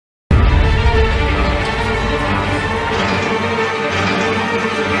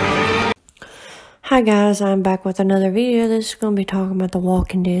Hi guys, I'm back with another video. This is going to be talking about The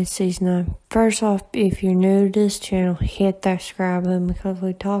Walking Dead Season 9. First off, if you're new to this channel, hit that subscribe button because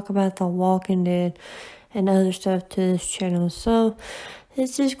we talk about The Walking Dead and other stuff to this channel. So,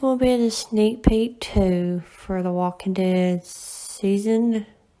 this is going to be the sneak peek 2 for The Walking Dead Season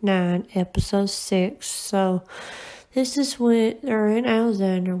 9, Episode 6. So, this is when they're in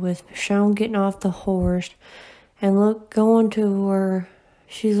Alexander with Michonne getting off the horse and going to where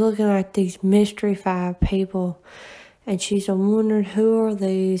she's looking at these mystery 5 people, and she's wondering, who are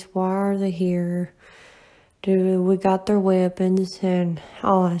these? Why are they here? Do we got their weapons and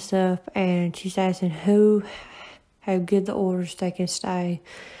all that stuff? And she's asking who have given the orders they can stay.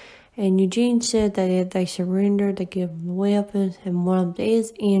 And Eugene said that if they surrendered, they give them the weapons, and one of them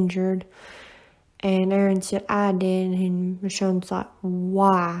is injured. And Aaron said, I did, and Michonne's like,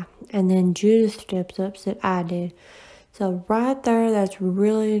 why? And then Judith steps up and said, I did. So right there, that's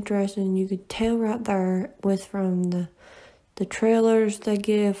really interesting. You could tell right there from the trailers they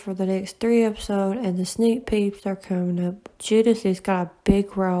give for the next 3 episodes and the sneak peeks are coming up. Judith has got a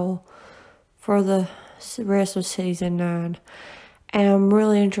big role for the rest of Season 9. And I'm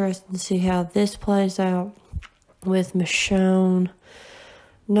really interested to see how this plays out with Michonne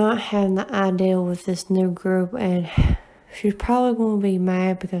not having the idea with this new group. And she's probably going to be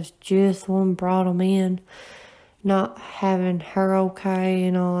mad because Judith one brought them in, not having her okay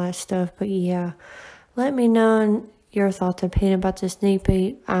and all that stuff. But yeah, let me know your thoughts and opinion about this sneak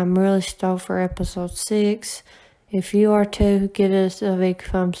peek. I'm really stoked for episode 6. If you are too, give us a big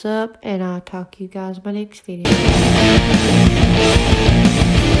thumbs up, and I'll talk to you guys in my next video.